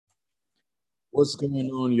What's going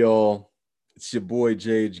on, y'all? It's your boy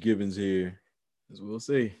Gibbons here. As we'll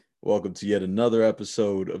see. Welcome to yet another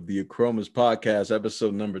episode of the Achromous podcast,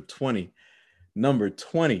 episode number 20. Number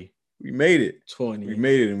 20. We made it. 20. We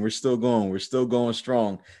made it, and we're still going. We're still going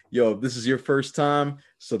strong. Yo, if this is your first time,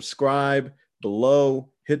 subscribe below,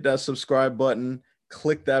 hit that subscribe button,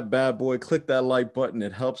 click that bad boy, click that like button.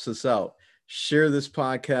 It helps us out. Share this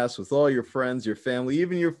podcast with all your friends, your family,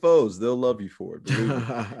 even your foes. They'll love you for it. Believe me.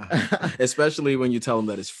 Especially when you tell them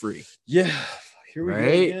that it's free. Yeah. Here we go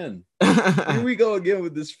again. Here we go again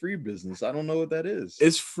with this free business. I don't know what that is.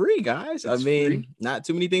 It's free, guys. It's free? Not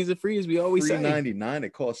too many things are free, as we always say. $3.99. It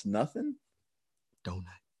costs nothing. Donut.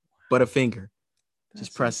 But a finger. That's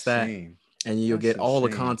just press insane. that, and you'll get all the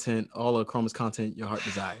content, all the Achromous content your heart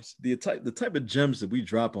desires. The type of gems that we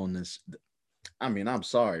drop on this. I mean, I'm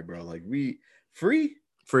sorry, bro. Like free.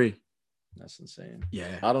 That's insane.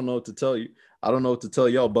 Yeah. I don't know what to tell you. I don't know what to tell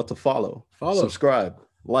y'all, but to follow, subscribe,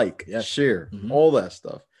 like, share, all that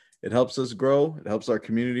stuff. It helps us grow. It helps our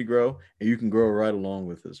community grow, and you can grow right along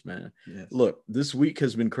with us, man. Yes. Look, this week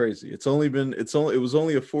has been crazy. It was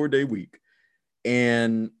only a 4-day week,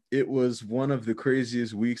 and it was one of the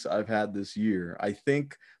craziest weeks I've had this year. I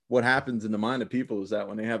think what happens in the mind of people is that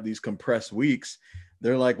when they have these compressed weeks,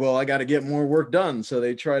 they're like, well, I got to get more work done. So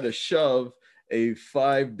they try to shove a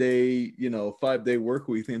 5-day work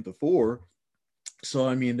week into 4. So,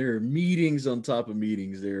 I mean, there are meetings on top of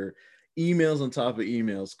meetings. There are emails on top of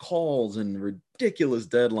emails, calls, and ridiculous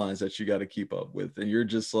deadlines that you got to keep up with. And you're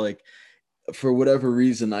just like, for whatever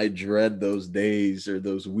reason, I dread those days or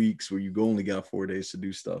those weeks where you only got 4 days to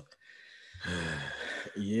do stuff.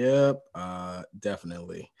 Yep,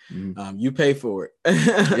 definitely. You pay for it.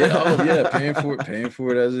 Paying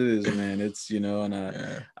for it as it is, man. It's, and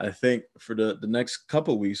I think for the next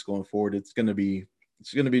couple of weeks going forward, it's gonna be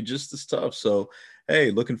just as tough. So hey,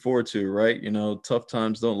 looking forward to it, right? Tough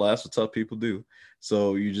times don't last, but tough people do.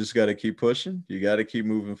 So you just got to keep pushing. You got to keep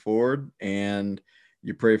moving forward, and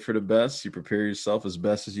you pray for the best. You prepare yourself as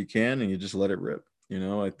best as you can, and you just let it rip.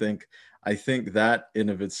 I think that in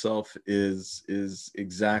of itself is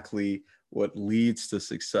exactly what leads to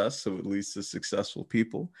success. So it leads to successful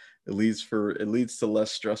people. It leads to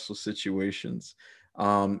less stressful situations.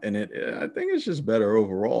 And I think it's just better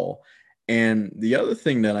overall. And the other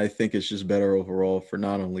thing that I think is just better overall for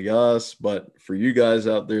not only us, but for you guys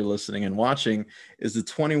out there listening and watching is the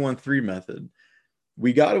 21-3 method.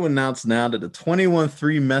 We got to announce now that the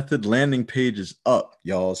 21-3 method landing page is up,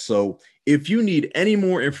 y'all. So if you need any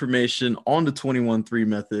more information on the 21-3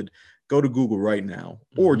 method, go to Google right now,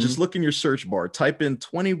 or just look in your search bar, type in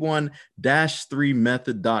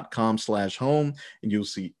 21-3method.com/home, and you'll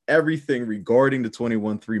see everything regarding the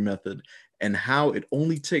 21-3 method and how it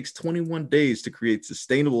only takes 21 days to create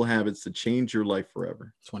sustainable habits to change your life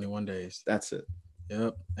forever. 21 days. That's it.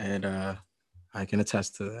 Yep. And I can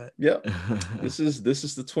attest to that. Yep. This is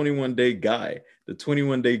the 21-day guy, the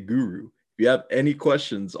 21-day guru. If you have any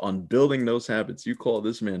questions on building those habits, you call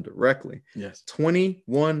this man directly. Yes.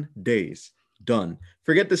 21 days. Done.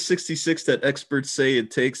 Forget the 66 that experts say it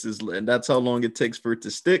takes, and that's how long it takes for it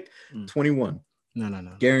to stick. 21.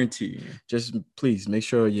 No. Guarantee. Just please make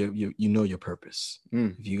sure you know your purpose.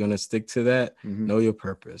 If you're gonna stick to that, know your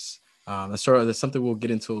purpose. That's something we'll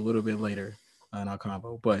get into a little bit later in our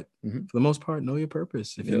convo. But for the most part, know your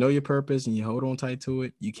purpose. If you know your purpose and you hold on tight to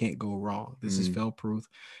it, you can't go wrong. This is fail proof.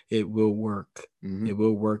 It will work. It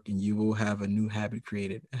will work, and you will have a new habit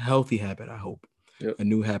created, a healthy habit. I hope a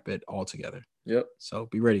new habit altogether. Yep. So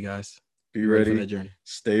be ready, guys. Be ready for that journey.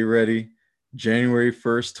 Stay ready. January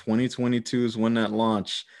 1st, 2022 is when that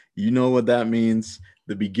launch. You know what that means.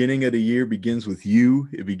 The beginning of the year begins with you.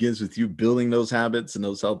 It begins with you building those habits and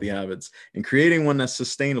those healthy habits and creating one that's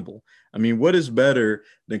sustainable. I mean, what is better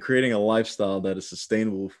than creating a lifestyle that is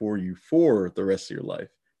sustainable for you for the rest of your life,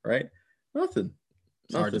 right? Nothing.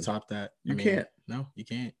 It's hard to top that. You can't. No, you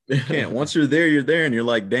can't. You can't. Once you're there, and you're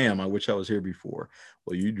like, damn, I wish I was here before.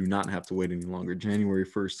 Well, you do not have to wait any longer. January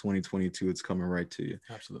 1st, 2022, it's coming right to you.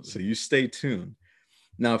 Absolutely. So you stay tuned.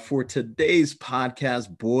 Now, for today's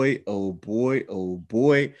podcast, boy, oh boy,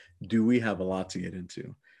 do we have a lot to get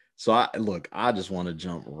into. So I just want to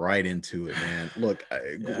jump right into it, man. Look,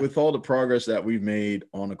 with all the progress that we've made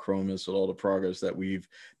on Achromous, with all the progress that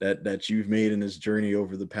you've made in this journey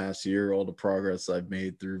over the past year, all the progress I've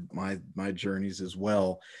made through my journeys as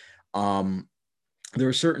well. There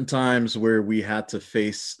are certain times where we had to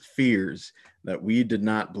face fears that we did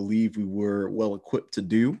not believe we were well equipped to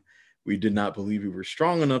do. We did not believe we were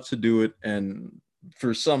strong enough to do it. And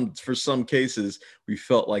for some cases, we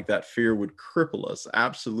felt like that fear would cripple us,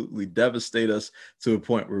 absolutely devastate us to a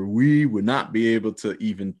point where we would not be able to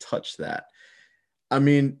even touch that. I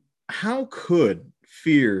mean, how could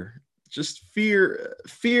fear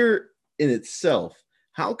in itself,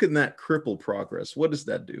 how can that cripple progress? What does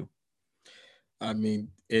that do? I mean,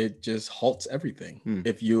 it just halts everything.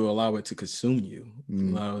 If you allow it to consume you,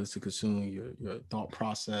 allow it to consume your thought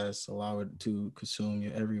process, allow it to consume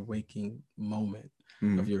your every waking moment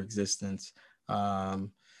of your existence.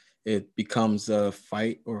 It becomes a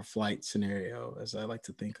fight or flight scenario, as I like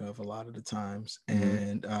to think of a lot of the times.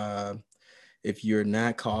 And if you're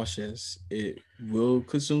not cautious, it will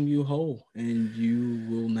consume you whole, and you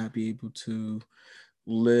will not be able to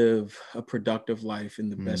live a productive life in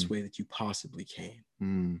the best way that you possibly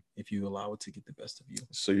can if you allow it to get the best of you.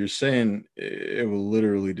 So you're saying it will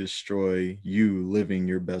literally destroy you living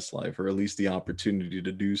your best life, or at least the opportunity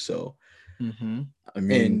to do so. I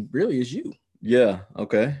mean, and really is you. Yeah.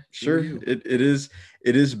 Okay. Sure. It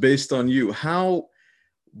is based on you.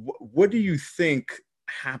 What do you think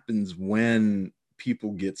happens when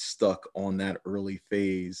people get stuck on that early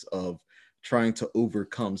phase of trying to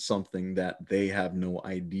overcome something that they have no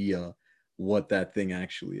idea what that thing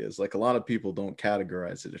actually is? Like, a lot of people don't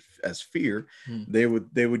categorize it as fear. They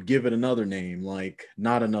would give it another name, like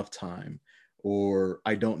not enough time, or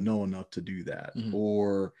I don't know enough to do that,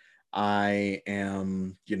 or I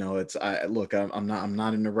am, I'm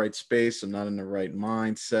not in the right space. I'm not in the right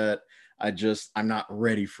mindset. I'm not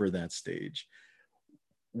ready for that stage.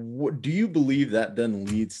 What do you believe that then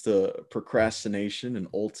leads to procrastination and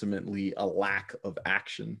ultimately a lack of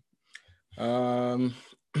action?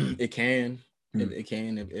 It can. It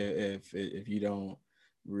can if you don't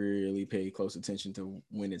really pay close attention to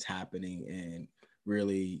when it's happening and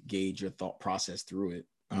really gauge your thought process through it.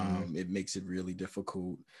 It makes it really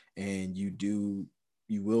difficult, and you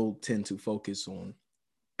will tend to focus on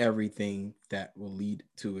everything that will lead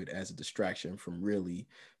to it as a distraction from really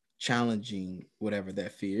challenging whatever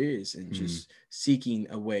that fear is, and just seeking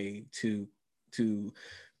a way to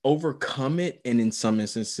overcome it, and in some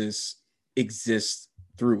instances exist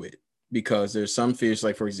through it. Because there's some fears,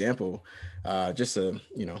 like for example,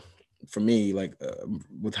 for me, like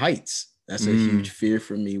with heights, that's a huge fear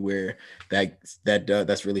for me, where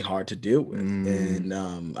that's really hard to deal with. And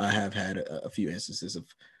I have had a few instances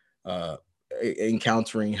of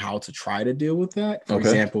encountering how to try to deal with that. For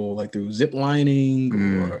example, like through zip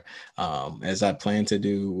lining, or as I plan to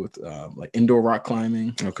do with like indoor rock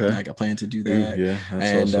climbing. Like I plan to do that.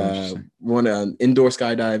 And one indoor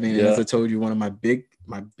skydiving. And as I told you, one of my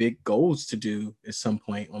big goals to do at some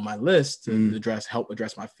point on my list to help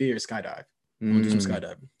address my fear is skydive. I want to do some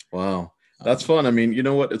skydiving. Wow. That's fun. I mean, you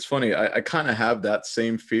know what? It's funny. I kind of have that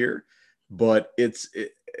same fear, but it's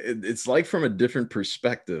like from a different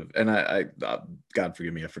perspective. And I God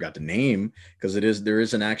forgive me, I forgot the name, because there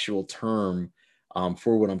is an actual term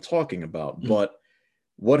for what I'm talking about. But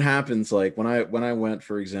what happens, like when I went,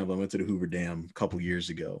 for example, I went to the Hoover Dam a couple years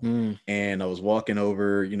ago, and I was walking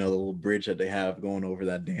over, the little bridge that they have going over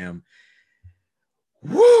that dam.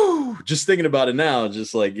 Woo! Just thinking about it now,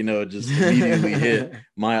 just like, just immediately hit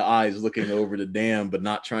my eyes looking over the dam, but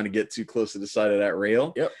not trying to get too close to the side of that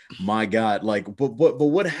rail. Yep. My God. Like, but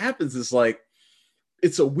what happens is, like,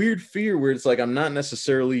 it's a weird fear where it's like, I'm not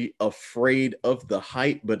necessarily afraid of the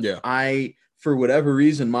height, but for whatever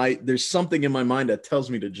reason, there's something in my mind that tells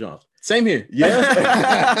me to jump. Same here.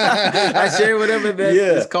 Yeah. I share whatever that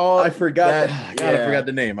is called. I forgot. I forgot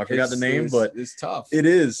the name. But it's tough. It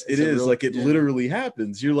is. Like, it literally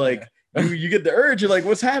happens. You're like, you get the urge. You're like,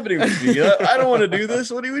 what's happening with me? I don't want to do this.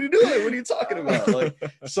 What are you doing? What are you talking about? Like,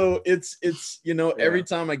 so it's every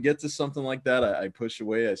time I get to something like that, I push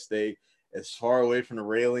away. I stay as far away from the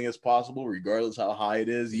railing as possible, regardless how high it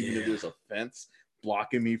is, even if there's a fence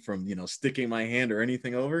blocking me from, sticking my hand or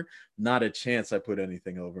anything over. Not a chance I put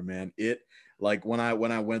anything over, man. Like, when I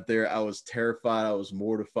went there, I was terrified. I was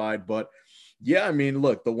mortified. But yeah, I mean,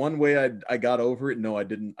 look, the one way I got over it, no, I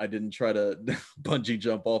didn't try to bungee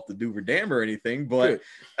jump off the Hoover Dam or anything, but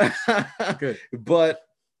Good. But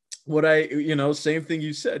what same thing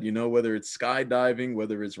you said, whether it's skydiving,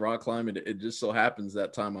 whether it's rock climbing, it just so happens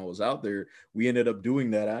that time I was out there, we ended up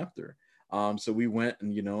doing that after. So we went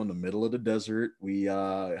and, in the middle of the desert, we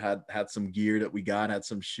had some gear that we had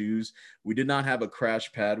some shoes. We did not have a crash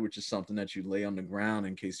pad, which is something that you lay on the ground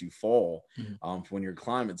in case you fall when you're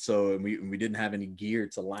climbing. So we didn't have any gear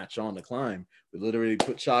to latch on to climb. We literally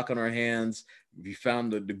put chalk on our hands. We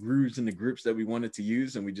found the grooves and the grips that we wanted to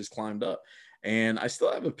use, and we just climbed up. And I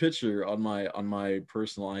still have a picture on my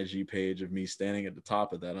personal IG page of me standing at the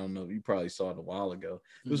top of that. I don't know, you probably saw it a while ago.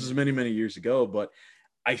 This was many, many years ago, but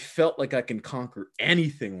I felt like I can conquer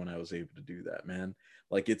anything when I was able to do that, man.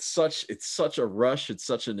 Like it's such a rush. It's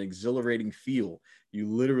such an exhilarating feel. You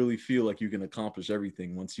literally feel like you can accomplish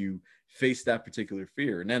everything once you face that particular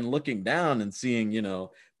fear. And then looking down and seeing, you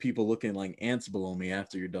know, people looking like ants below me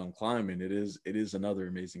after you're done climbing, it is another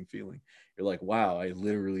amazing feeling. You're like, wow, I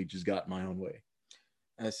literally just got my own way.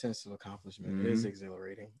 A sense of accomplishment. It is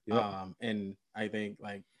exhilarating. Yep. And I think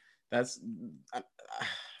like that's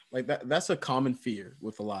like that's a common fear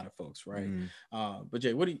with a lot of folks, right? But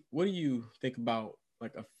Jay, what do you think about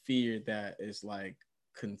like a fear that is like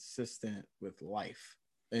consistent with life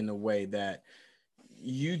in a way that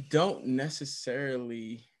you don't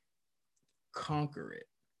necessarily conquer it?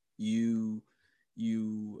 You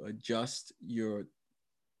adjust your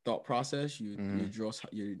thought process, you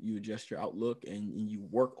adjust your outlook, and you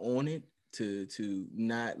work on it to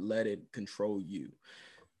not let it control you.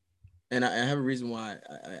 And I have a reason why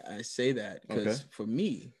I say that, because for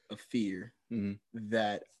me, a fear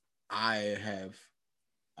that I have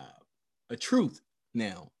a truth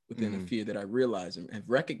now within a fear that I realize and have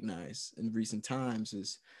recognized in recent times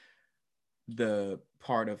is the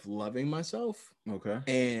part of loving myself.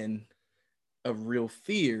 And a real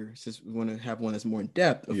fear, since we want to have one that's more in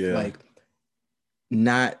depth, of like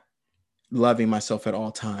not loving myself at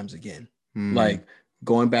all times again. Like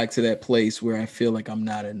going back to that place where I feel like I'm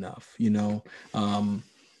not enough, you know.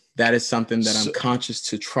 That is something that I'm conscious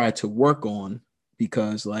to try to work on,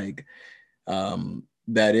 because like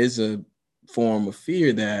that is a form of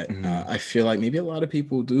fear that I feel like maybe a lot of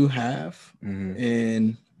people do have.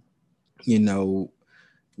 And, you know,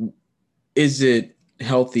 is it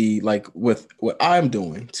healthy, like with what I'm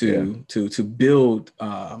doing to build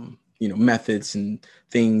you know, methods and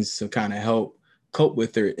things to kind of help cope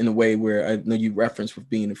with it in a way where I know you referenced with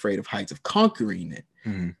being afraid of heights, of conquering it,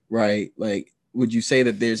 right? Like, would you say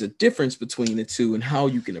that there's a difference between the two and how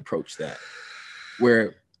you can approach that?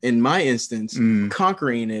 Where in my instance,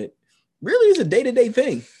 conquering it really is a day-to-day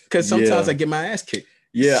thing, because sometimes I get my ass kicked.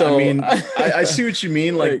 So, I mean, I see what you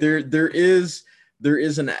mean. Like there is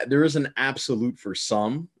an absolute for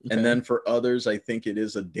some, and then for others, I think it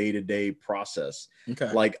is a day-to-day process.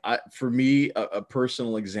 Like for me, a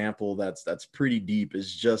personal example that's pretty deep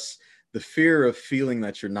is just the fear of feeling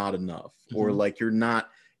that you're not enough, or like you're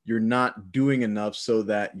not doing enough, so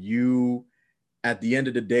that you, at the end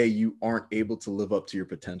of the day, you aren't able to live up to your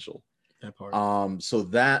potential. That part. So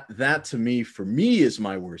that to me, for me, is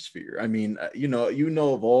my worst fear. I mean, you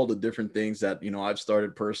know of all the different things that, you know, I've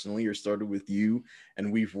started personally or started with you,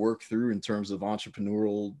 and we've worked through in terms of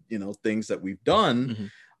entrepreneurial, you know, things that we've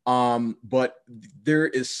done. But there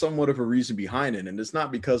is somewhat of a reason behind it, and it's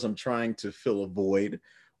not because I'm trying to fill a void,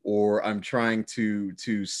 or I'm trying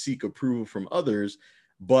to seek approval from others,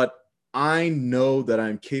 but I know that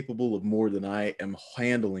I'm capable of more than I am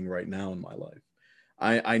handling right now in my life.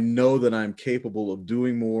 I know that I'm capable of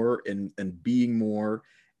doing more and being more,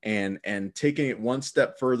 and taking it one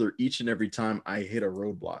step further each and every time I hit a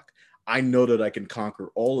roadblock. I know that I can conquer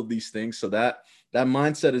all of these things. So that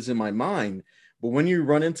mindset is in my mind. But when you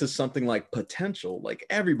run into something like potential, like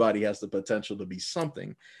everybody has the potential to be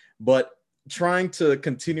something, but trying to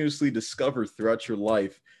continuously discover throughout your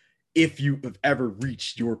life, if you have ever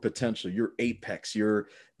reached your potential, your apex,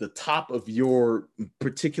 the top of your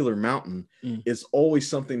particular mountain, is always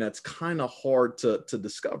something that's kind of hard to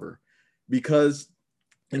discover, because,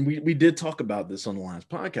 and we did talk about this on the last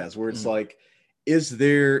podcast, where it's like, is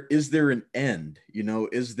there an end? You know,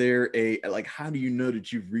 is there like, how do you know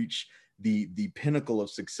that you've reached the pinnacle of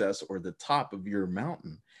success, or the top of your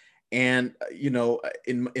mountain? And, you know,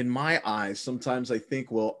 in my eyes, sometimes I think,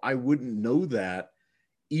 well, I wouldn't know that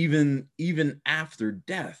even after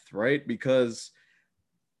death, right? Because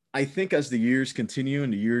I think as the years continue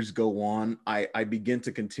and the years go on, I begin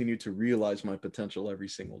to continue to realize my potential every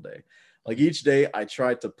single day. Like each day I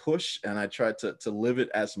try to push, and I try to live it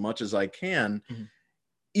as much as I can,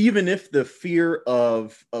 even if the fear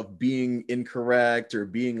of being incorrect, or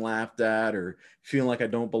being laughed at, or feeling like I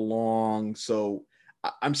don't belong. So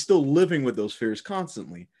I'm still living with those fears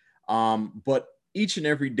constantly. But each and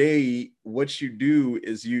every day, what you do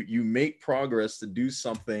is you make progress to do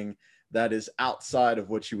something that is outside of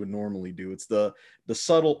what you would normally do. It's the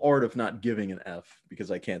subtle art of not giving an F,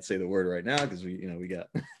 because I can't say the word right now, because we got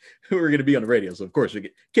we're going to be on the radio, so of course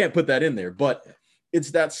we can't put that in there. But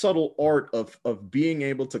it's that subtle art of being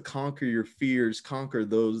able to conquer your fears, conquer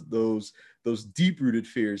those deep-rooted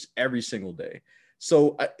fears every single day.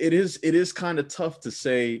 So it is kind of tough to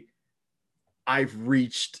say I've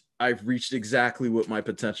reached exactly what my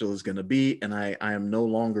potential is going to be, and I am no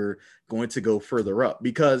longer going to go further up,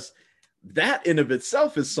 because that in of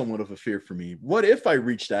itself is somewhat of a fear for me. What if I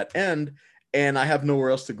reach that end and I have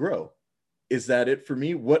nowhere else to grow? is that it for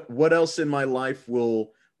me? What else in my life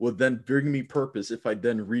will then bring me purpose if I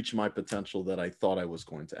then reach my potential that I thought I was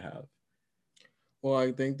going to have? Well,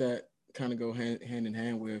 I think that kind of go hand in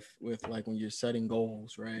hand with like when you're setting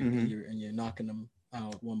goals, right? Mm-hmm. And you're knocking them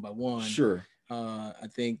out one by one. Sure. I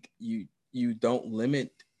think you don't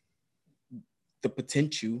limit the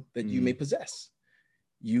potential that you may possess.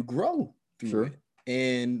 You grow through it.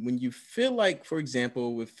 And when you feel like, for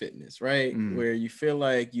example, with fitness, right, where you feel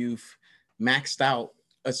like you've maxed out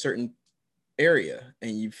a certain area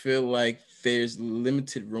and you feel like there's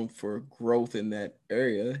limited room for growth in that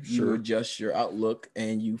area, you adjust your outlook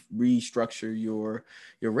and you restructure your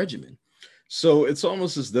regimen. So it's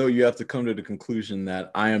almost as though you have to come to the conclusion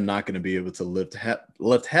that I am not going to be able to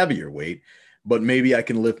lift heavier weight, but maybe I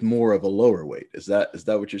can lift more of a lower weight. Is that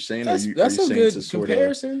what you're saying? That's a saying good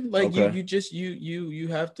comparison. Like okay. you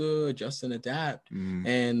have to adjust and adapt,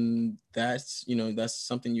 and that's that's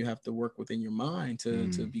something you have to work within your mind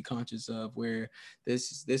to be conscious of, where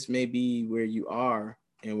this may be where you are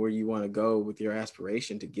and where you want to go with your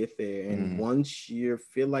aspiration to get there. And once you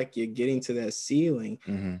feel like you're getting to that ceiling,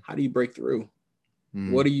 how do you break through?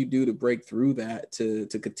 What do you do to break through that to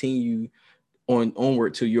continue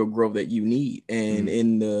onward to your growth that you need? And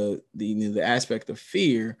in the aspect of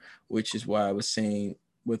fear, which is why I was saying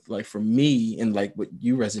with, like, for me, and like what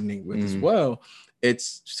you resonate with as well,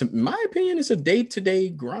 it's, in my opinion, it's a day-to-day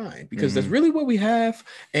grind, because that's really what we have.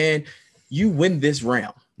 And you win this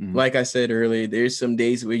round. Like I said earlier, there's some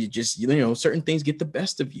days where you just, certain things get the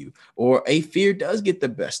best of you, or a fear does get the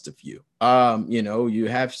best of you. You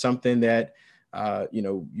have something that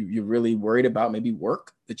you're really worried about, maybe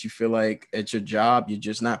work, that you feel like at your job you're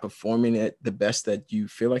just not performing at the best that you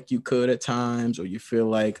feel like you could at times, or you feel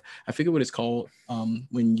like, I forget what it's called,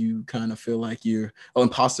 when you kind of feel like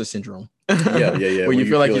imposter syndrome. Yeah. Where you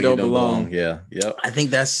feel like you don't belong. Yeah. I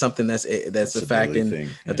think that's something that's a fact in thing.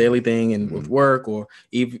 a daily thing, and with work, or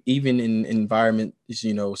even in environment,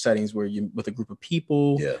 settings where you with a group of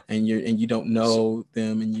people, and you don't know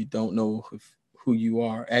them, and you don't know who you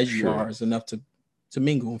are as you are is enough to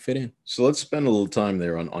mingle and fit in. So let's spend a little time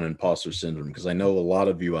there on imposter syndrome, because I know a lot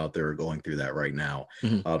of you out there are going through that right now.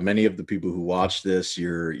 Many of the people who watch this,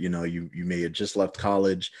 you may have just left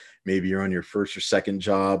college, maybe you're on your first or second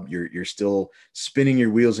job, you're still spinning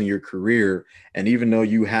your wheels in your career, and even though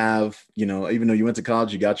you went to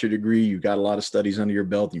college, you got your degree, you got a lot of studies under your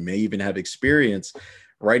belt, you may even have experience.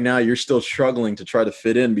 Right now, you're still struggling to try to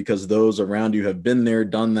fit in because those around you have been there,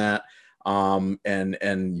 done that.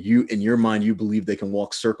 And you, in your mind, you believe they can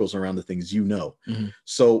walk circles around the things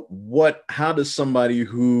So how does somebody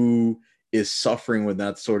who is suffering with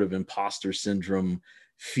that sort of imposter syndrome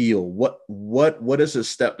feel? What is a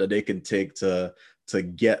step that they can take to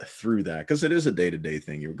get through that? Because it is a day-to-day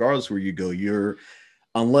thing, regardless where you go.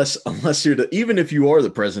 Unless you're even if you are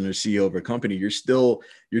the president or CEO of a company, you're still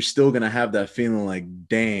going to have that feeling like,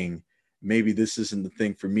 dang, maybe this isn't the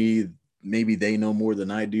thing for me. Maybe they know more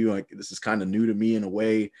than I do. Like, this is kind of new to me in a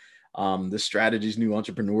way. This strategy is new.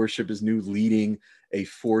 Entrepreneurship is new. Leading a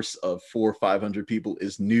force of 400 or 500 people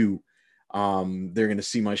is new. They're going to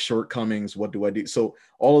see my shortcomings. What do I do? So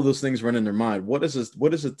all of those things run in their mind. What is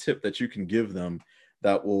a tip that you can give them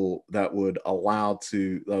that would allow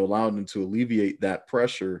them to alleviate that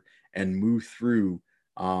pressure and move through,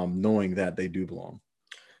 knowing that they do belong?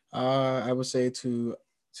 I would say to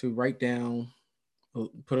write down,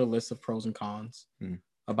 put a list of pros and cons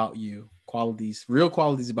about you, real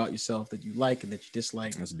qualities about yourself that you like and that you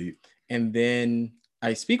dislike. That's deep. And then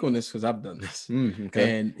I speak on this because I've done this.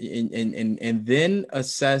 Okay. And then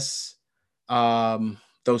assess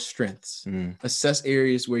those strengths. Assess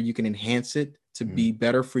areas where you can enhance it to be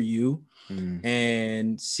better for you,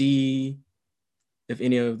 and see if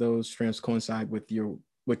any of those strengths coincide with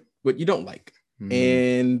what you don't like.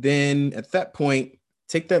 And then at that point,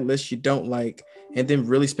 take that list you don't like and then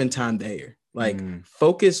really spend time there. Like,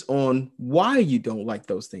 focus on why you don't like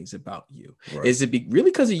those things about you. Right. Is it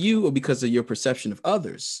really because of you, or because of your perception of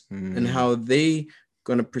others and how they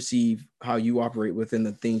going to perceive how you operate within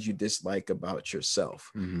the things you dislike about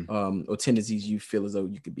yourself, or tendencies you feel as though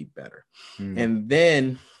you could be better? And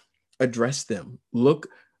then address them.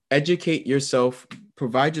 Educate yourself,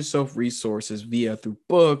 provide yourself resources through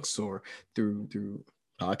books or through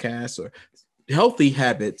podcasts, or healthy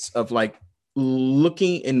habits of like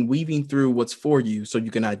looking and weaving through what's for you, so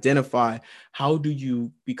you can identify how do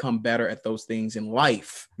you become better at those things in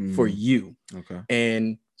life for you,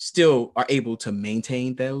 and still are able to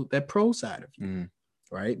maintain that pro side of you,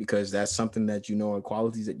 right? Because that's something that are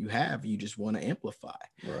qualities that you have, you just want to amplify.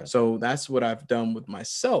 Right. So that's what I've done with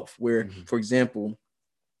myself, where, for example,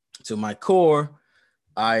 to my core,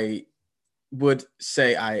 I would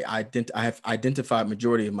say I have identified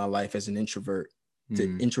majority of my life as an introvert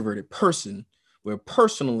to introverted person, where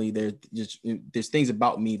personally there's things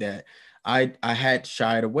about me that I had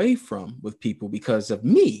shied away from with people because of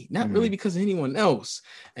me, not really because of anyone else.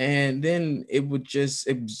 And then it would just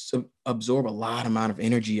absorb a lot amount of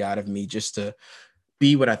energy out of me just to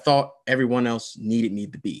be what I thought everyone else needed me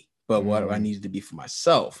to be, but what I needed to be for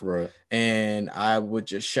myself. Right. And I would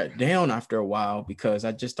just shut down after a while because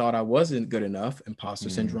I just thought I wasn't good enough, imposter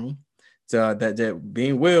syndrome. So that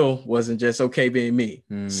being Will wasn't just okay being me.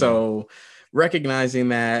 So recognizing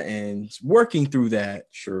that and working through that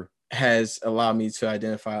has allowed me to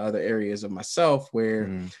identify other areas of myself where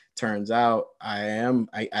turns out I am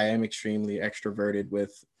extremely extroverted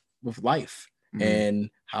with life. And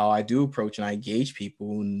how I do approach and I engage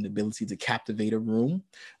people, and the ability to captivate a room,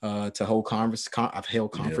 to hold I've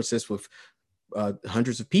held conferences with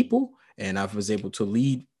hundreds of people, and I was able to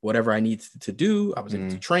lead whatever I needed to do. I was able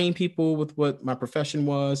to train people with what my profession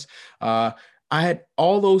was. I had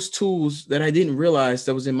all those tools that I didn't realize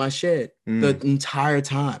that was in my shed the entire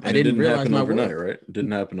time. And I didn't realize my overnight, right? It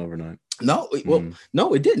didn't happen overnight. No,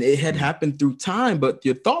 no, it didn't. It had happened through time, but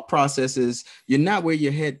your thought process is you're not where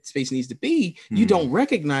your head space needs to be. You don't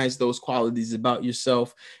recognize those qualities about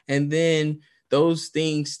yourself. And then those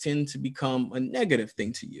things tend to become a negative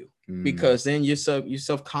thing to you because then you're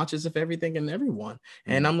self-conscious of everything and everyone.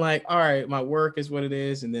 And I'm like, all right, my work is what it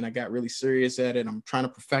is. And then I got really serious at it. I'm trying to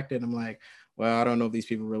perfect it. I'm like, well, I don't know if these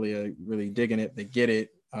people really are really digging it. They get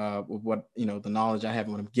it. With what, the knowledge I have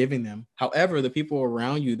and what I'm giving them. However, the people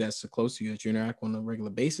around you that's so close to you that you interact on a regular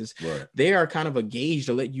basis, they are kind of a gauge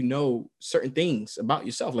to let you know certain things about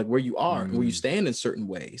yourself, like where you are and where you stand in certain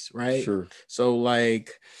ways, right? Sure. So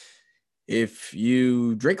like if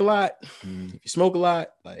you drink a lot, if you smoke a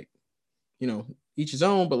lot, like, each his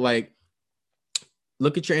own, but like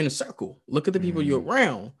look at your inner circle, look at the people you're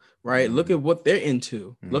around, right? Look at what they're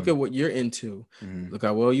into, look at what you're into, look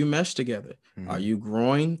how well you mesh together. Are you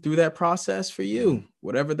growing through that process for you?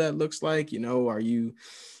 Whatever that looks like, are you,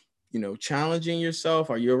 challenging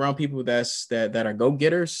yourself? Are you around people that are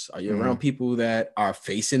go-getters? Are you around people that are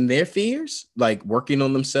facing their fears, like working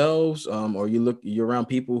on themselves? Or you're around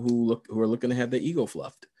people who are looking to have their ego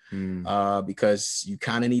fluffed? Because you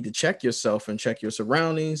kind of need to check yourself and check your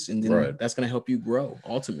surroundings, and then that's going to help you grow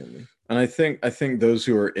ultimately. And I think those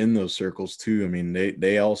who are in those circles too, I mean,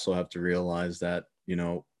 they also have to realize that,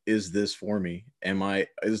 is this for me? Am I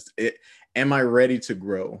ready to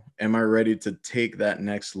grow? Am I ready to take that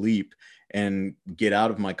next leap and get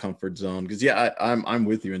out of my comfort zone? Because I'm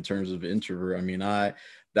with you in terms of introvert. I mean,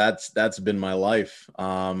 that's been my life.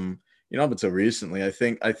 Up until recently, I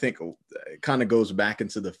think it kind of goes back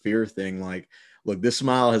into the fear thing. Like, look, this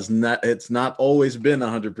smile it's not always been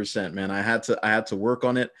 100%, man. I had to work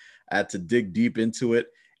on it. I had to dig deep into it.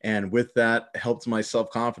 And with that helped my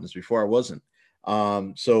self-confidence. Before I wasn't.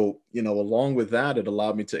 So, along with that, it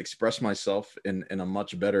allowed me to express myself in a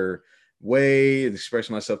much better way and express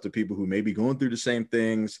myself to people who may be going through the same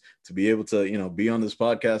things, to be able to, be on this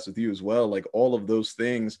podcast with you as well. Like all of those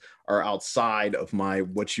things are outside of my,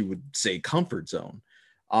 what you would say, comfort zone.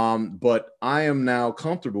 But I am now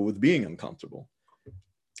comfortable with being uncomfortable.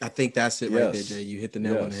 I think that's it right there, Jay. You hit the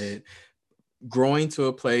nail on the head. Growing to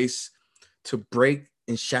a place to break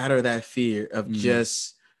and shatter that fear of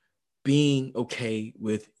just being okay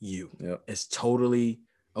with you. It's totally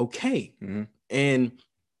okay. And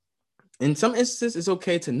in some instances, it's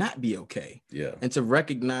okay to not be okay. And to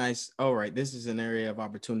recognize, all right, this is an area of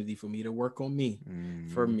opportunity for me to work on me,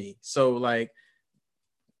 for me. So like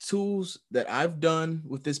tools that I've done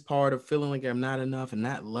with this part of feeling like I'm not enough and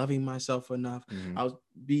not loving myself enough, I'll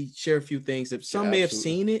share a few things that some may have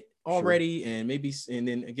seen it already, and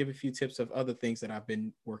then give a few tips of other things that I've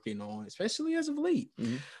been working on, especially as of late.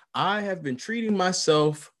 I have been treating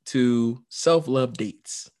myself to self-love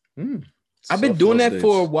dates. I've been doing that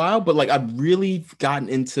for a while, but like I've really gotten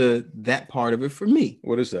into that part of it for me.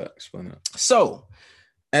 What is that? Explain that. So,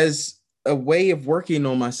 as a way of working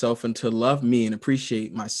on myself and to love me and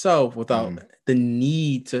appreciate myself without the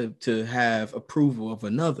need to have approval of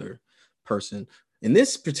another person. In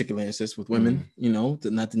this particular instance with women, not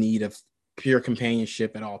the need of pure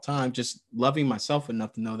companionship at all times, just loving myself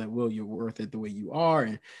enough to know that, Will, you're worth it the way you are.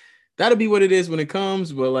 And that'll be what it is when it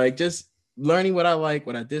comes. But like just learning what I like,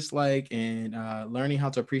 what I dislike, and learning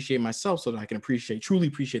how to appreciate myself so that I can truly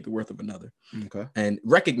appreciate the worth of another. Okay. And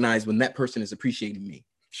recognize when that person is appreciating me.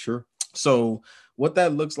 Sure. So what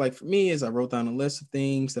that looks like for me is I wrote down a list of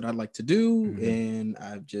things that I'd like to do. And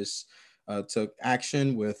I just took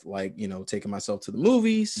action with like, taking myself to the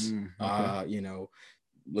movies,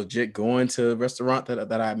 legit going to a restaurant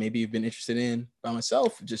that I maybe have been interested in by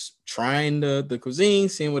myself, just trying the cuisine,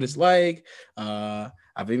 seeing what it's like.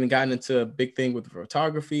 I've even gotten into a big thing with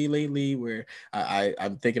photography lately, where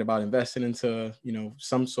I'm thinking about investing into,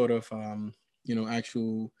 some sort of,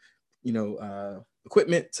 actual,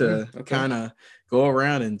 equipment to kind of go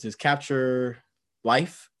around and just capture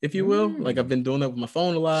life, if you will. Like, I've been doing that with my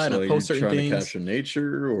phone a lot, and I post certain things. To capture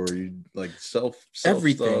nature, or you like self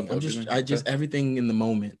everything stuff, I just everything in the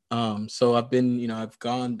moment. So I've been,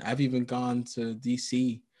 I've even gone to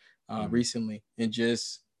DC recently, and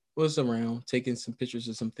just was around taking some pictures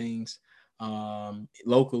of some things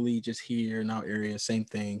locally, just here in our area. Same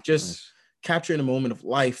thing, just capturing a moment of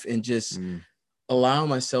life, and just allow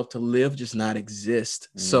myself to live, just not exist.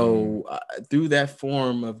 So through that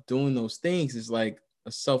form of doing those things is like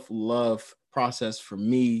a self-love process for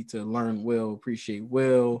me to learn will, appreciate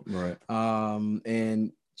will, right?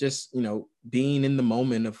 And just, being in the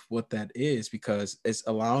moment of what that is, because it's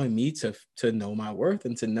allowing me to know my worth,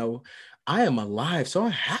 and to know I am alive, so I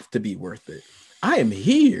have to be worth it. I am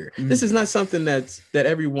here. This is not something that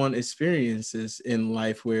everyone experiences in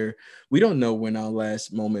life, where we don't know when our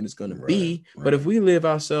last moment is going to be. Right. But if we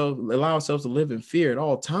allow ourselves to live in fear at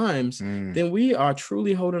all times, then we are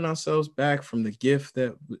truly holding ourselves back from the gift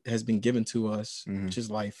that has been given to us, which is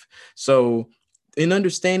life. So in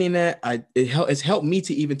understanding that, it's helped me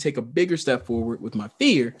to even take a bigger step forward with my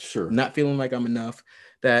fear, not feeling like I'm enough.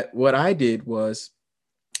 That what I did was,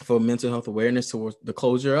 for mental health awareness towards the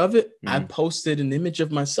closure of it, I posted an image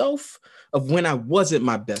of myself of when I wasn't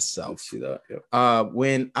my best self. See that? Yep.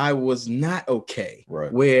 When I was not okay,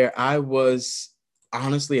 right? Where I was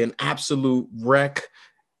honestly an absolute wreck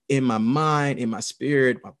in my mind, in my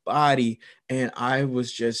spirit, my body, and I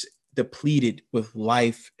was just depleted with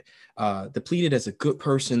life. Depleted as a good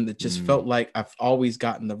person, that just felt like I've always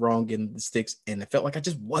gotten the wrong end of the sticks, and it felt like I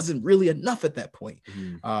just wasn't really enough at that point.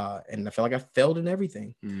 And I felt like I failed in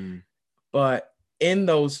everything. But in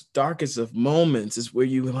those darkest of moments is where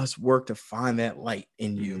you must work to find that light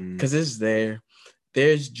in you, because it's there.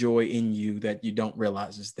 There's joy in you that you don't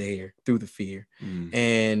realize is there through the fear.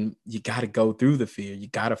 And you got to go through the fear. You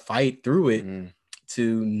got to fight through it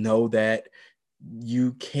to know that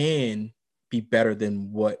you can be better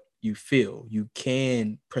than what you feel. You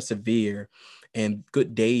can persevere, and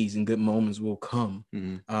good days and good moments will come.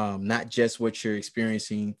 Not just what you're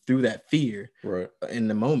experiencing through that fear in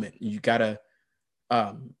the moment. You gotta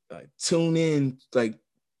tune in, like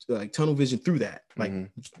tunnel vision through that, like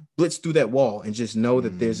blitz through that wall, and just know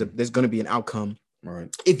that there's going to be an outcome.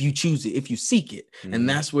 Right. If you choose it, if you seek it. And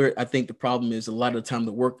that's where I think the problem is. A lot of the time,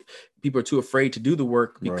 people are too afraid to do the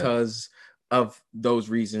work because of those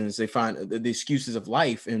reasons. They find the excuses of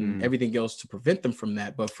life and everything else to prevent them from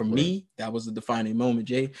that. But for me, that was a defining moment,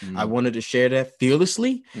 Jay. I wanted to share that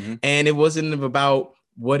fearlessly. And it wasn't about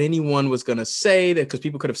what anyone was going to say, that because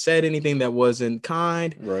people could have said anything that wasn't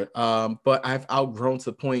kind. But I've outgrown to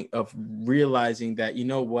the point of realizing that, you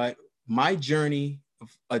know what, my journey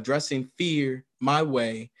of addressing fear my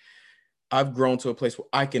way, I've grown to a place where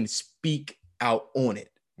I can speak out on it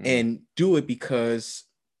and do it, because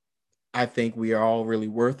I think we are all really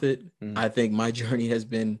worth it. I think my journey has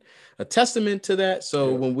been a testament to that.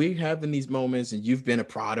 So when we're having these moments, and you've been a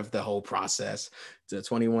part of the whole process, the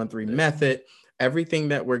 21-3 method, everything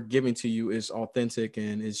that we're giving to you is authentic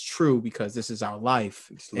and is true, because this is our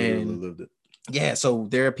life. And lived it. Yeah, so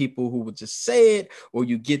there are people who would just say it, or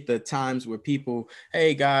you get the times where people,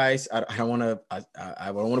 hey guys, I don't want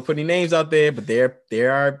to put any names out there, but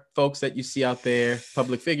there are folks that you see out there,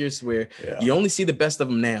 public figures, where you only see the best of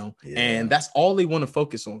them now, and that's all they want to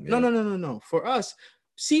focus on. No. For us,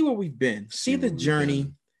 see where we've been, see the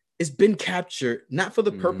journey. It's been captured, not for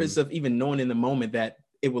the purpose of even knowing in the moment that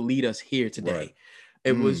it will lead us here today.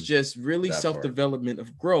 It was just really self-development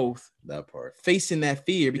of growth. That part, facing that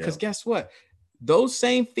fear, because guess what? Those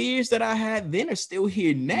same fears that I had then are still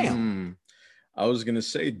here now. I was going to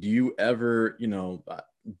say, do you ever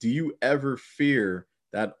fear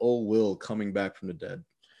that old Will coming back from the dead?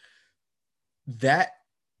 That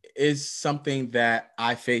is something that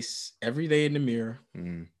I face every day in the mirror.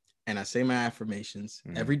 And I say my affirmations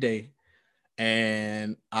every day.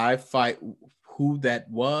 And I fight who that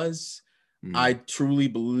was. I truly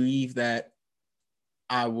believe that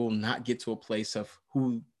I will not get to a place of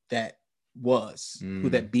who that was, who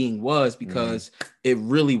that being was, because it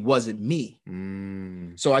really wasn't me.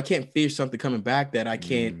 So I can't fear something coming back that I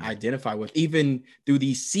can't identify with, even through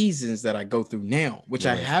these seasons that I go through now, which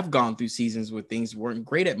I have gone through seasons where things weren't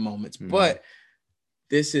great at moments, but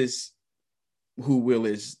this is who Will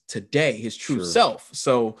is today, his true self.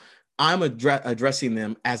 So I'm addressing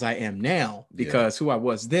them as I am now, because who I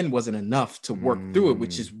was then wasn't enough to work through it,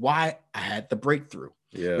 which is why I had the breakthrough,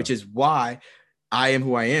 which is why I am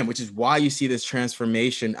who I am, which is why you see this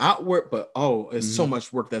transformation outward, but there's so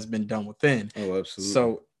much work that's been done within. Oh, absolutely.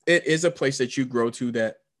 So it is a place that you grow to,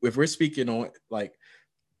 that if we're speaking on like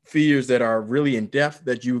fears that are really in depth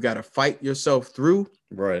that you got to fight yourself through,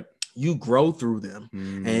 right? You grow through them.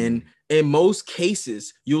 And in most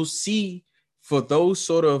cases, you'll see for those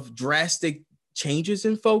sort of drastic changes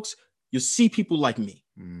in folks, you'll see people like me.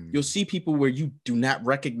 You'll see people where you do not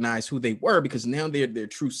recognize who they were, because now they're their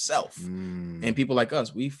true self. And people like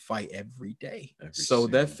us, we fight every day. So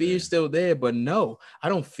that fear is still there. But no, I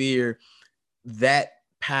don't fear that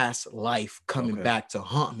past life coming back to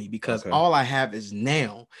haunt me, because all I have is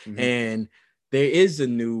now. And there is a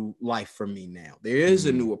new life for me now. There is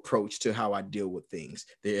a new approach to how I deal with things.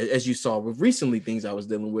 There, as you saw with recently things I was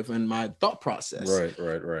dealing with in my thought process.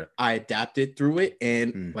 Right. I adapted through it.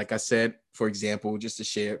 And like I said, for example, just to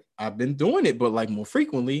share, I've been doing it, but like more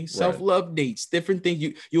frequently, self-love dates, different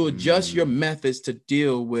things. You adjust your methods to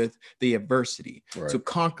deal with the adversity, to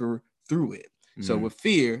conquer through it. So with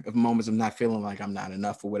fear of moments of not feeling like I'm not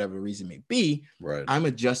enough for whatever reason may be, I'm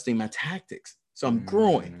adjusting my tactics. So I'm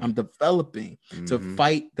growing, I'm developing to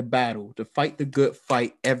fight the battle, to fight the good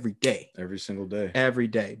fight every day. Every single day. Every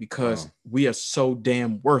day, because we are so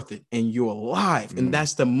damn worth it, and you're alive. And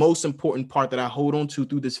that's the most important part that I hold on to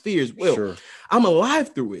through this fear is, I'm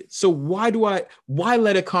alive through it. So why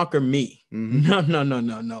let it conquer me?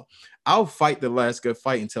 No. I'll fight the last good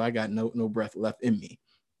fight until I got no breath left in me,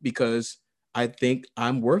 because I think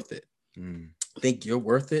I'm worth it. I think you're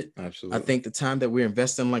worth it. Absolutely. I think the time that we're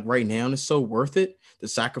investing like right now is so worth it. The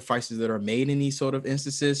sacrifices that are made in these sort of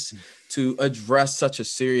instances to address such a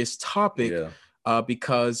serious topic,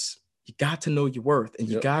 because you got to know your worth, and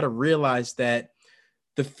you got to realize that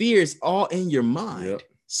the fear is all in your mind.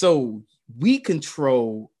 So we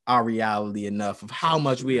control our reality enough of how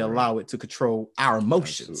much we allow it to control our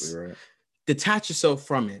emotions. Detach yourself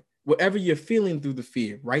from it. Whatever you're feeling through the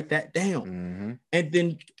fear, write that down, and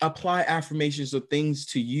then apply affirmations or things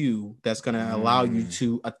to you that's going to allow you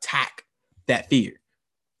to attack that fear.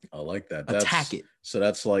 I like that. Attack it. So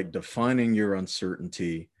that's like defining your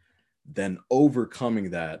uncertainty, then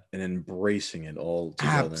overcoming that and embracing it all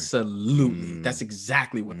together. Absolutely. That's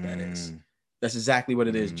exactly what that is. That's exactly what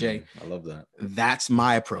it is, Jay. I love that. That's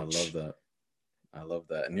my approach. I love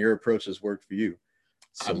that. And your approach has worked for you.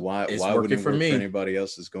 So why wouldn't it work for anybody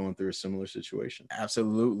else that's going through a similar situation?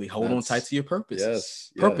 Absolutely. Hold on tight to your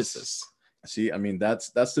purposes. Yes. Purposes. See, I mean, that's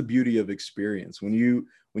the beauty of experience. When you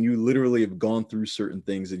literally have gone through certain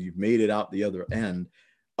things and you've made it out the other end,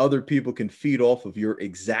 other people can feed off of your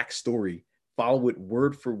exact story, follow it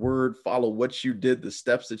word for word, follow what you did, the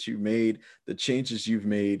steps that you made, the changes you've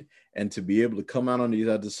made, and to be able to come out on the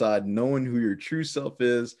other side knowing who your true self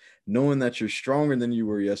is, knowing that you're stronger than you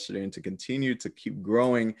were yesterday, and to continue to keep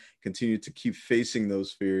growing, continue to keep facing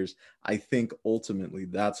those fears. I think ultimately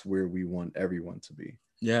that's where we want everyone to be.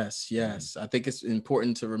 Yes. I think it's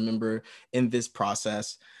important to remember in this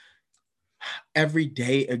process, every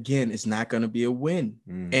day, again, is not going to be a win.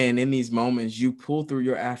 And in these moments, you pull through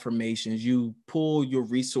your affirmations, you pull your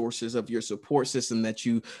resources of your support system that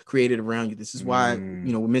you created around you. This is why,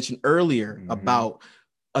 we mentioned earlier about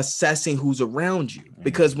assessing who's around you,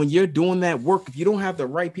 because when you're doing that work, if you don't have the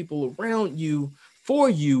right people around you for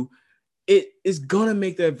you, it is going to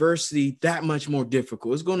make the adversity that much more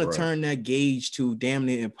difficult. It's going to turn that gauge to damn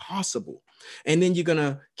near impossible. And then you're going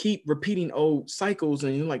to keep repeating old cycles.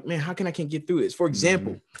 And you're like, man, how can I can't get through this? For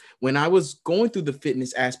example, when I was going through the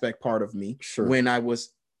fitness aspect part of me, when I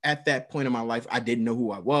was at that point in my life, I didn't know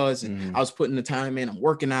who I was. And I was putting the time in, I'm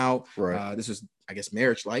working out. This was, I guess,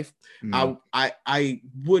 marriage life. I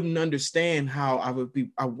wouldn't understand how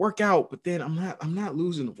I work out, but then I'm not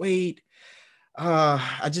losing weight.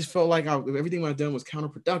 I just felt like everything I've done was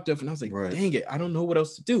counterproductive. And I was like, dang it, I don't know what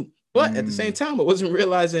else to do. But at the same time, I wasn't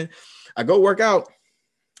realizing I go work out,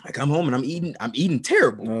 I come home and I'm eating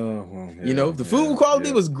terrible. The food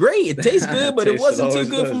quality was great. It tastes good, but it wasn't too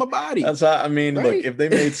good for my body. That's how, look, if they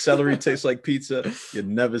made celery taste like pizza, you'd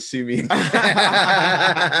never see me. That's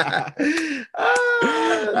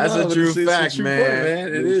a true fact,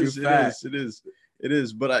 man. It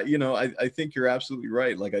is. But I think you're absolutely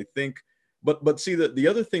right. Like, I think, but see, the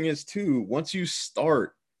other thing is too, once you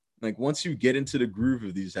start, like once you get into the groove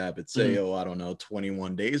of these habits, say,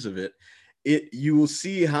 21 days of it, you will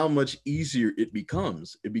see how much easier it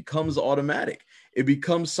becomes. It becomes automatic. It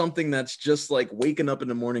becomes something that's just like waking up in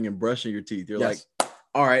the morning and brushing your teeth. You're like,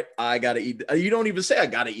 all right, I got to eat. You don't even say I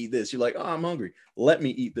got to eat this. You're like, oh, I'm hungry. Let me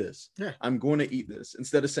eat this. Yeah. I'm going to eat this,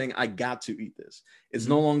 instead of saying I got to eat this. It's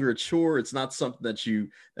no longer a chore. It's not something that you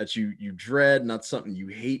dread, not something you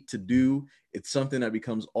hate to do. It's something that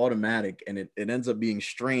becomes automatic, and it ends up being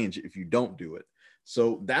strange if you don't do it.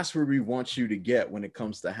 So that's where we want you to get when it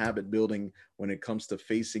comes to habit building, when it comes to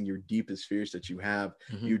facing your deepest fears that you have.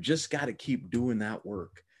 You just got to keep doing that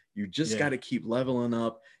work. You just got to keep leveling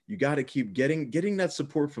up. You got to keep getting that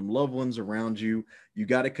support from loved ones around you. You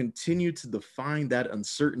got to continue to define that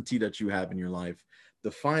uncertainty that you have in your life.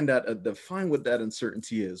 Define what that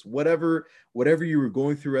uncertainty is. Whatever you were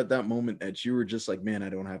going through at that moment that you were just like, man, I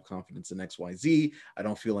don't have confidence in XYZ. I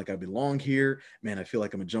don't feel like I belong here. Man, I feel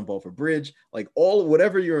like I'm gonna jump off a bridge. Like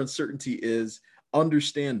whatever your uncertainty is,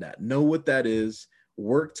 understand that. Know what that is.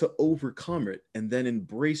 Work to overcome it, and then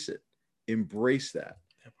embrace it. Embrace that.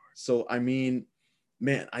 So, I mean,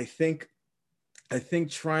 man, I think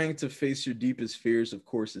trying to face your deepest fears, of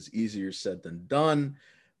course, is easier said than done,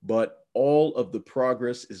 but all of the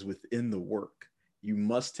progress is within the work. You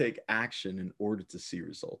must take action in order to see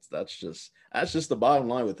results. That's just the bottom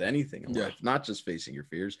line with anything in life, not just facing your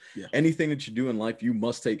fears. Anything that you do in life, you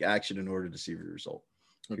must take action in order to see the result.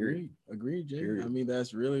 Agreed, Jay. Period. I mean,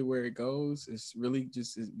 that's really where it goes. It's really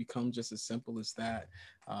it becomes just as simple as that.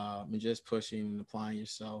 And just pushing and applying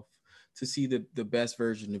yourself to see the best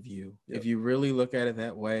version of you. If you really look at it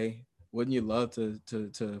that way, wouldn't you love to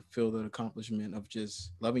feel the accomplishment of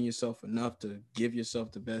just loving yourself enough to give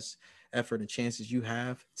yourself the best effort and chances you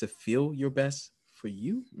have to feel your best for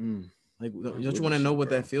you? Like, don't you want to know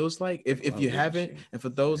what that feels like? If you haven't, and for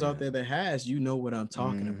those out there that has, you know what I'm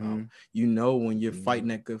talking about. You know when you're fighting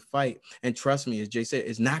that good fight. And trust me, as Jay said,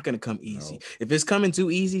 it's not going to come easy. If it's coming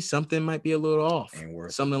too easy, something might be a little off.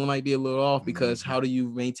 Something might be a little off, because how do you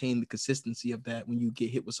maintain the consistency of that when you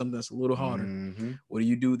get hit with something that's a little harder? What do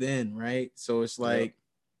you do then, right? So it's like,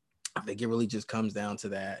 I think it really just comes down to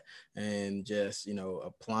that, and just,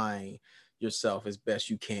 applying yourself as best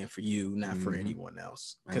you can for you, not for anyone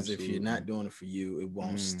else. Because if you're not doing it for you, it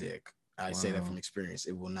won't stick. I say that from experience.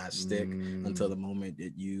 It will not stick until the moment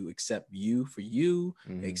that you accept you for you,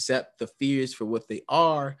 accept the fears for what they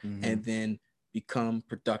are, and then become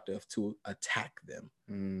productive to attack them.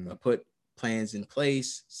 Put plans in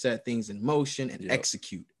place, set things in motion, and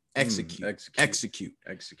execute.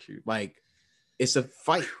 Like, it's a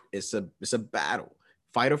fight. It's a battle.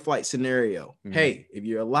 Fight or flight scenario. Hey, if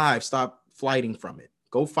you're alive, stop flighting from it.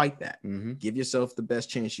 Go fight that. Give yourself the best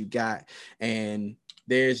chance you got. And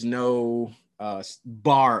there's no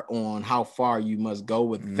bar on how far you must go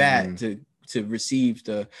with that to receive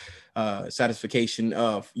the satisfaction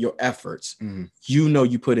of your efforts.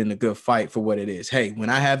 You put in a good fight for what it is. Hey, when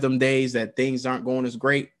I have them days that things aren't going as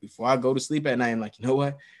great, before I go to sleep at night, I'm like, you know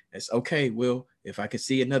what? It's okay, Will. If I could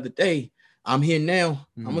see another day, I'm here now.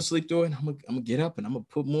 I'm gonna sleep through it. I'm gonna get up and I'm gonna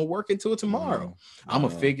put more work into it tomorrow. I'm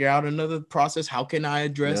gonna figure out another process. How can I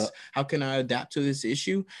address? How can I adapt to this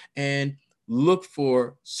issue? And look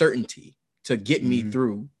for certainty to get me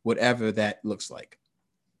through whatever that looks like.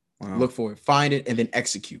 Look for it, find it, and then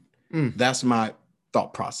execute. That's my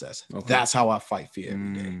thought process. That's how I fight fear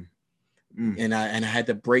every day. And I had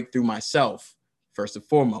to break through myself first and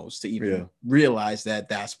foremost to even realize that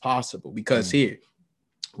that's possible. Because here,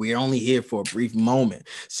 we're only here for a brief moment.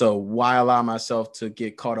 So why allow myself to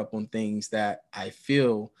get caught up on things that I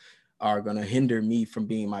feel are going to hinder me from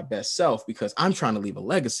being my best self? Because I'm trying to leave a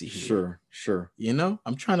legacy here. Sure.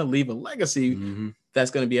 I'm trying to leave a legacy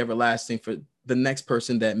that's going to be everlasting for the next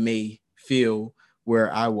person that may feel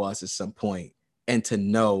where I was at some point, and to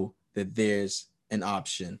know that there's an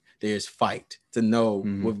option, there's fight, to know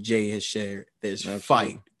what Jay has shared, there's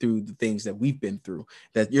fight through the things that we've been through,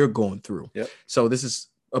 that you're going through. So this is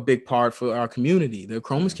a big part for our community, the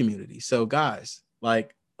Achromous community. So guys,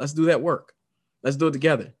 like, let's do that work. Let's do it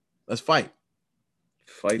together. Let's fight.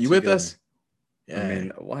 You together. With us? Yeah. I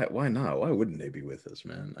mean, why not? Why wouldn't they be with us,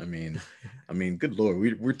 man? I mean, good Lord,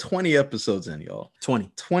 we're 20 episodes in, y'all.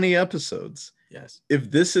 20 episodes. Yes. If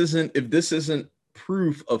this isn't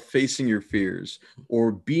proof of facing your fears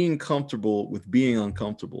or being comfortable with being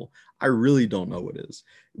uncomfortable, I really don't know what is.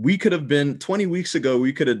 We could have been 20 weeks ago,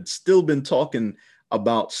 we could have still been talking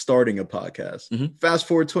about starting a podcast. Fast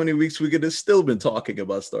forward 20 weeks, we could have still been talking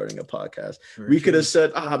about starting a podcast. We could have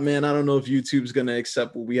said, man, I don't know if YouTube's going to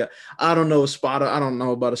accept what we have. I don't know I don't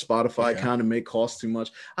know about a Spotify account. It may cost too much.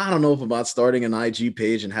 I don't know about starting an IG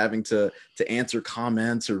page and having to answer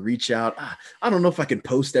comments or reach out. I don't know if I can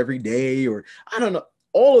post every day, or I don't know.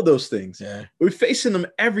 All of those things. We're facing them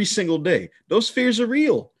every single day. Those fears are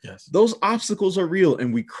real. Those obstacles are real,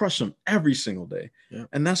 and we crush them every single day.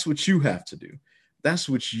 And that's what you have to do. That's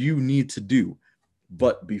what you need to do.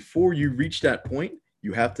 But before you reach that point,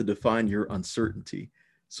 you have to define your uncertainty.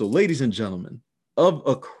 So, ladies and gentlemen of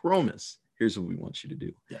Achromous, here's what we want you to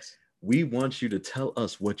do. Yes. We want you to tell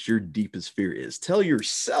us what your deepest fear is. Tell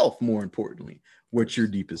yourself, more importantly, what your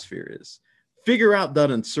deepest fear is. Figure out that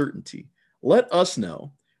uncertainty. Let us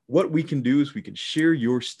know. What we can do is we can share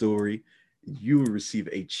your story. You will receive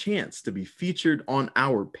a chance to be featured on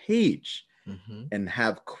our page and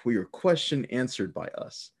have your question answered by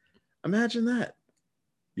us. Imagine that.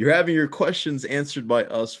 You're having your questions answered by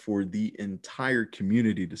us for the entire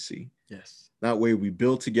community to see. Yes. That way we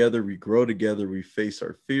build together, we grow together, we face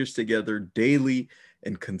our fears together daily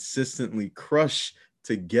and consistently crush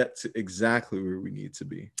to get to exactly where we need to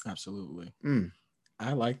be. Absolutely.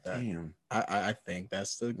 I like that. Damn. I think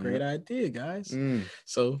that's a great idea, guys.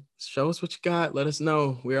 So show us what you got. Let us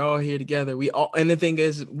know. We're all here together. We all, and the thing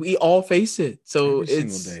is, we all face it. So every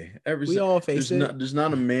single day. We all face it. There's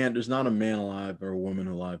not a man alive or a woman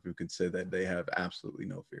alive who can say that they have absolutely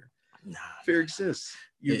no fear. Fear exists.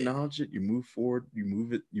 You acknowledge it, you move forward, you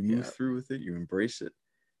move it, you move through with it, you embrace it.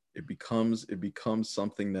 It becomes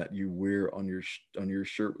something that you wear on your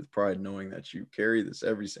shirt with pride, knowing that you carry this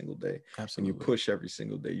every single day. Absolutely. And you push every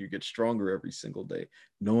single day. You get stronger every single day,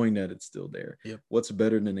 knowing that it's still there. Yep. What's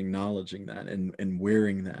better than acknowledging that and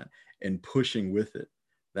wearing that and pushing with it?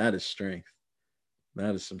 That is strength.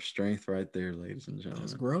 That is some strength right there, ladies and gentlemen.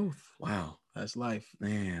 That's growth. Wow. That's life.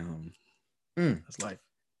 Man. That's life.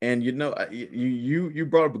 And you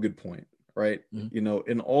brought up a good point, right?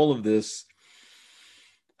 In all of this,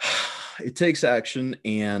 it takes action,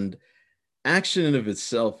 and action in of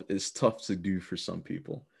itself is tough to do for some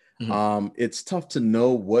people. It's tough to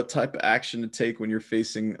know what type of action to take when you're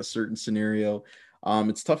facing a certain scenario.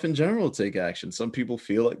 It's tough in general to take action. Some people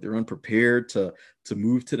feel like they're unprepared to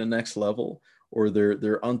move to the next level, or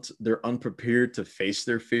they're unprepared to face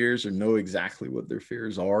their fears or know exactly what their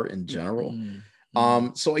fears are in general.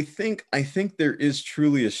 So I think there is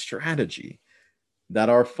truly a strategy that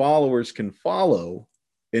our followers can follow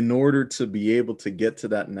in order to be able to get to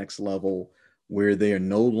that next level where they are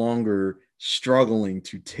no longer struggling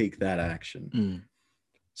to take that action.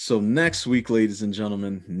 So next week, ladies and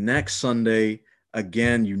gentlemen, next Sunday,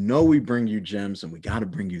 again, we bring you gems, and we got to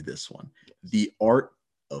bring you this one: the art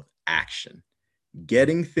of action,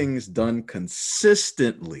 getting things done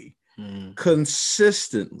consistently.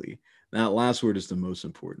 That last word is the most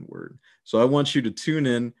important word. So I want you to tune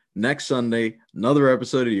in next Sunday, another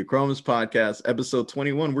episode of the Achromous podcast, episode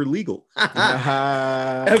 21. We're legal.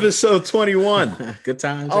 Episode 21. Good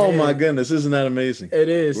times. Oh my goodness, isn't that amazing? It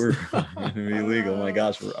is. We're gonna be legal. Oh my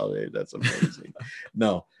gosh, that's amazing.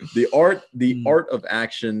 No, the art of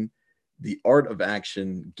action,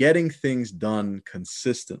 getting things done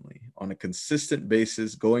consistently on a consistent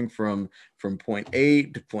basis, going from point A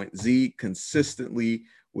to point Z consistently,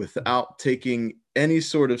 without taking any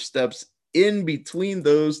sort of steps in between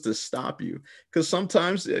those to stop you. Because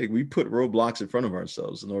sometimes we put roadblocks in front of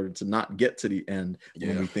ourselves in order to not get to the end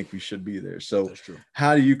when we think we should be there. So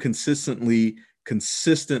how do you consistently, you're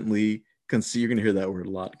going to hear that word a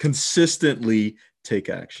lot, consistently take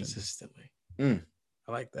action? Consistently.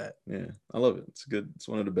 I like that. Yeah, I love it. It's good. It's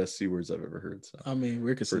one of the best C words I've ever heard. So I mean,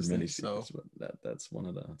 we're consistent. Many C words, but that's one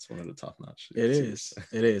of the top notch. It is.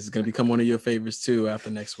 It's going to become one of your favorites too after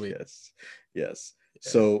next week. Yes.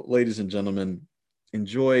 So, ladies and gentlemen,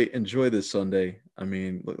 enjoy this Sunday. I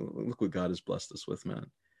mean, look what God has blessed us with, man.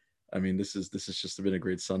 I mean, this has just been a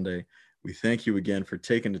great Sunday. We thank you again for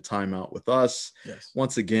taking the time out with us. Yes.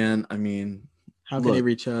 Once again, I mean, how can they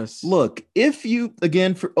reach us? Look, if you,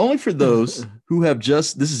 again, only for those who have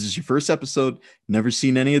this is your first episode, never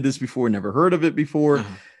seen any of this before, never heard of it before.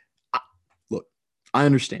 Look, I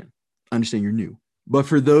understand you're new, but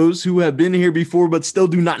for those who have been here before but still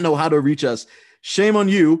do not know how to reach us, shame on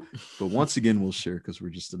you. But once again, we'll share because we're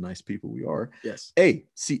just the nice people we are. Yes.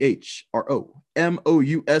 Achromous.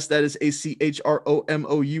 That is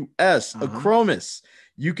Achromous. Achromous.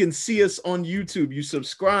 You can see us on YouTube. You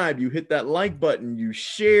subscribe. You hit that like button. You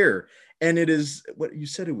share. And it is what you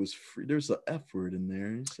said. It was free. There's an F word in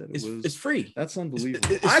there. You said it's free. That's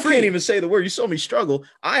unbelievable. I can't even say the word. You saw me struggle.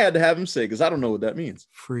 I had to have him say because I don't know what that means.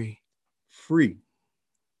 Free.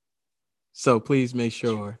 So please make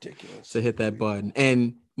sure to hit that button,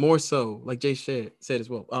 and more so, like Jay said as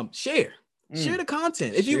well, share the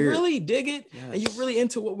content. If you really dig it and you're really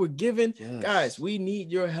into what we're giving, guys, we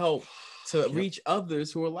need your help to reach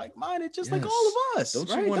others who are like-minded, just like all of us. Don't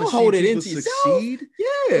right? you want to hold see it people into succeed?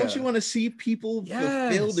 Yeah. Don't you want to see people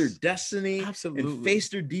fulfill their destiny and face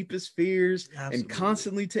their deepest fears and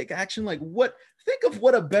constantly take action? Like what? Think of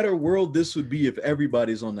what a better world this would be if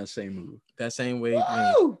everybody's on that same move. That same wave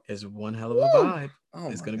is one hell of a vibe. Oh,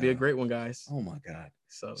 it's going to be a great one, guys. Oh my God.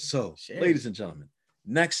 So ladies and gentlemen,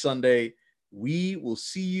 next Sunday, we will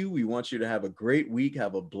see you. We want you to have a great week.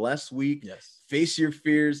 Have a blessed week. Yes. Face your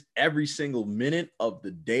fears every single minute of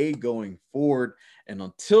the day going forward. And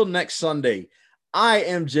until next Sunday, I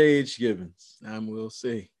am J.H. Gibbons. I'm Will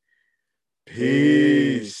C.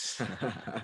 Peace.